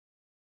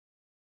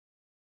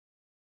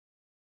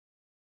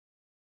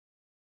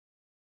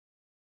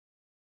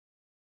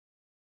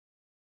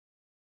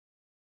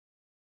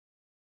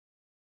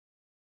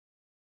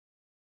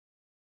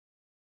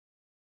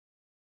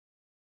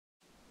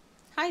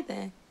Hi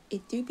there,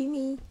 it do be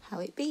me, how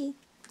it be.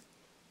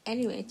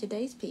 Anyway,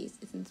 today's piece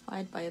is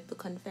inspired by a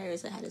book on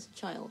fairies I had as a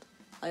child.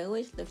 I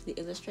always loved the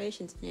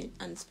illustrations in it,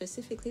 and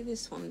specifically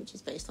this one, which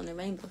is based on a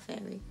rainbow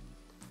fairy.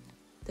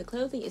 The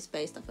clothing is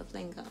based off of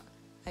Lenga.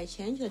 I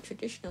changed the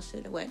traditional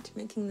silhouette,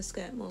 making the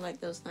skirt more like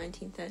those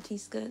 1930s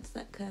skirts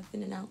that curve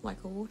in and out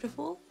like a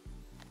waterfall.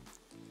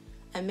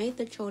 I made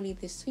the choli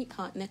this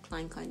sweetheart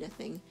neckline kind of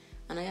thing,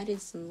 and I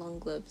added some long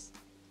gloves.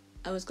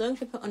 I was going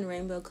to put on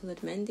rainbow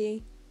coloured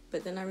mendi,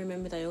 but then I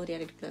remembered I already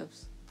added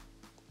gloves.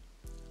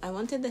 I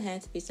wanted the hair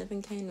to be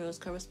 7 cane rows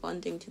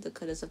corresponding to the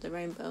colours of the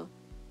rainbow.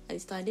 I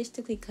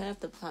stylistically curved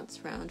the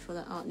plaits round for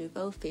the Art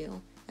Nouveau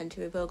feel and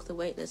to evoke the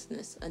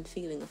weightlessness and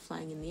feeling of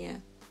flying in the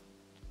air.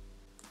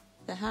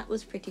 The hat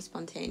was pretty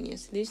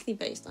spontaneous, loosely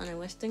based on a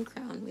western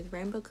crown with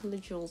rainbow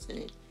coloured jewels in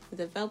it,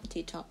 with a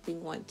velvety top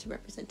being white to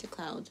represent a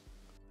cloud.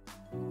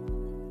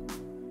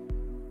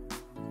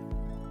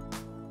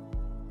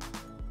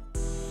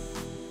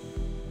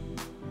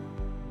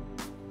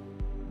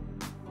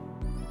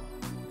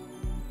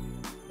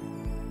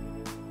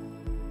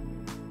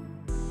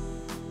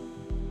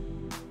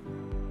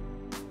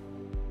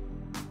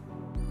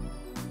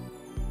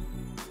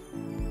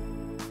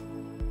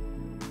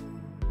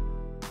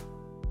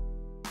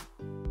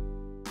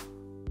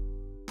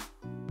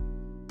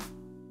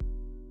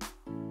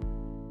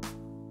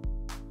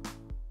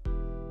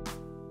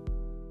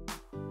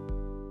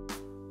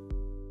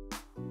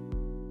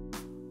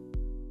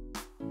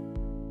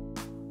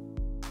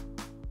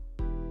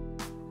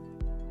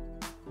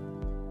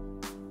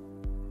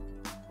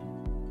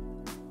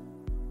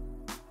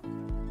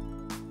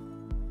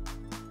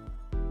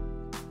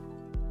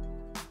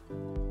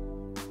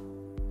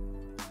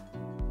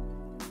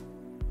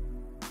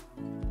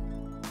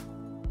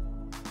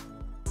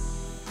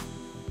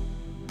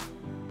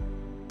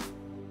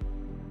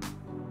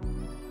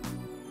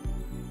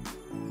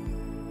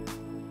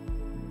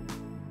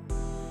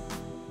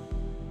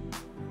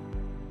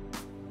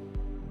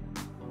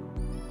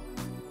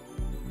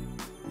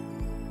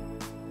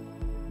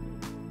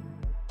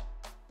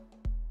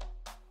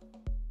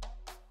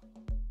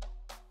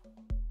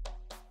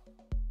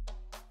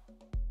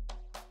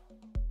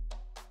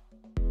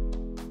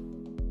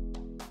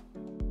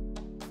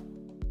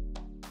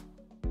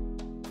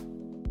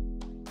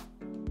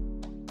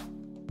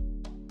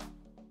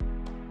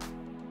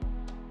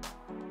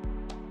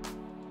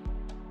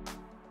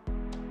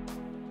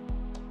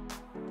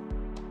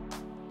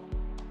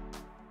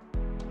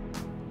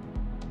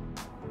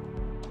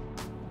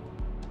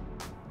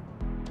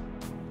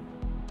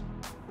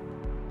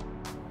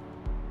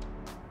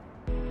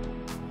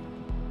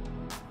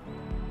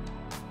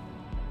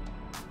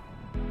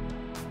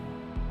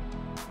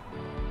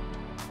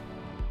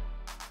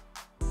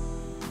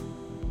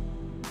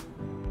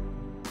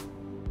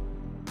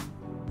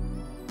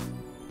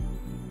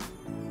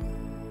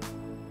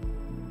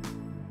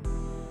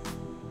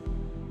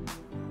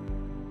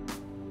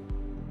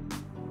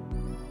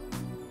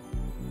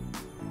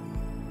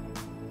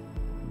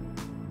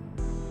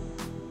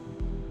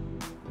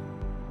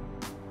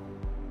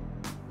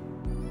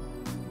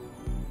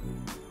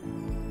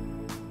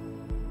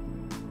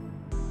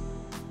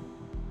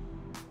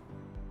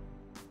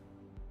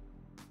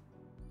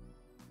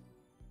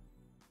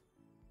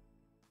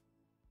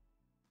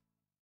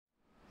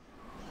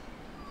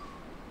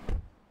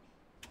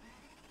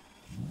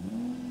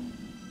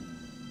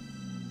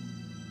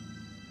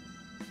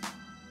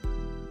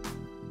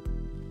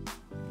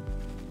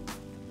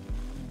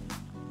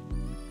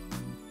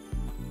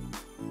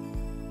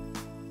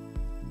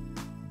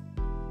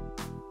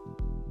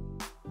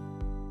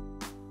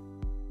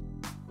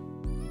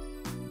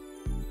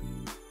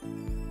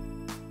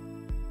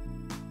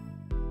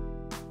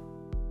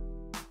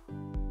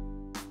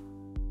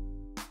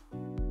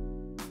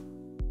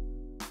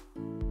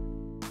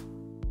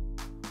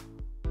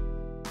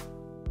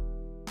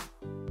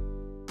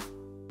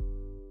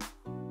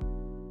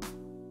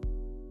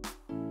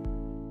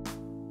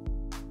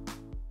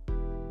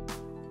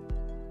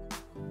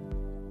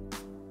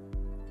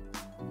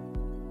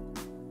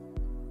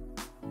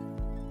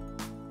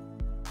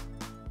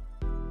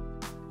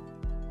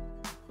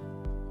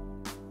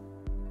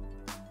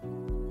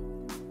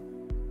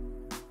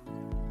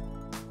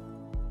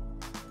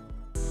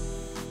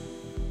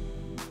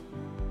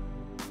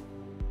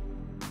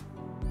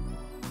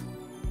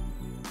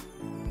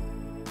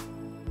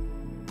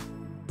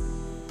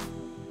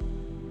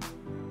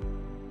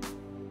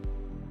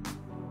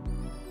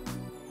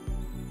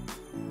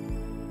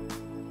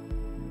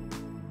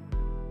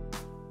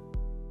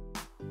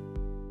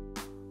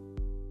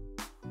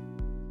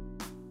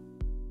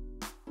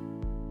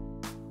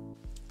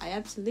 I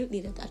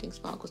absolutely loved adding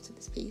sparkles to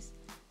this piece.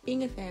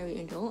 Being a fairy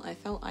and all, I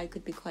felt I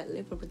could be quite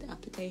liberal with the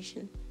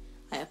application.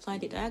 I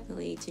applied it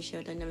diagonally to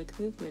show dynamic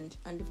movement,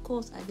 and of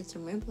course added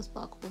some rainbow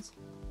sparkles.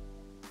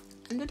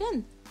 And we're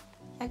done!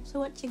 Thanks for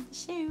watching the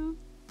show!